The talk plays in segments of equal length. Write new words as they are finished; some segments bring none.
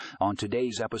On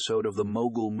today's episode of the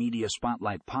Mogul Media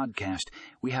Spotlight podcast,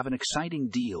 we have an exciting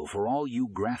deal for all you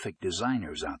graphic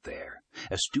designers out there.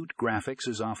 Astute Graphics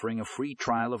is offering a free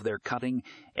trial of their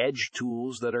cutting-edge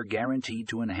tools that are guaranteed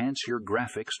to enhance your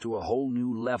graphics to a whole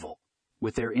new level.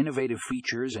 With their innovative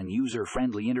features and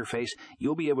user-friendly interface,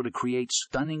 you'll be able to create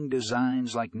stunning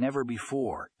designs like never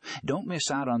before. Don't miss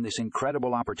out on this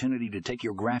incredible opportunity to take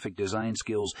your graphic design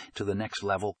skills to the next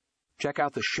level. Check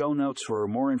out the show notes for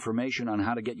more information on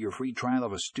how to get your free trial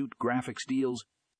of Astute Graphics deals.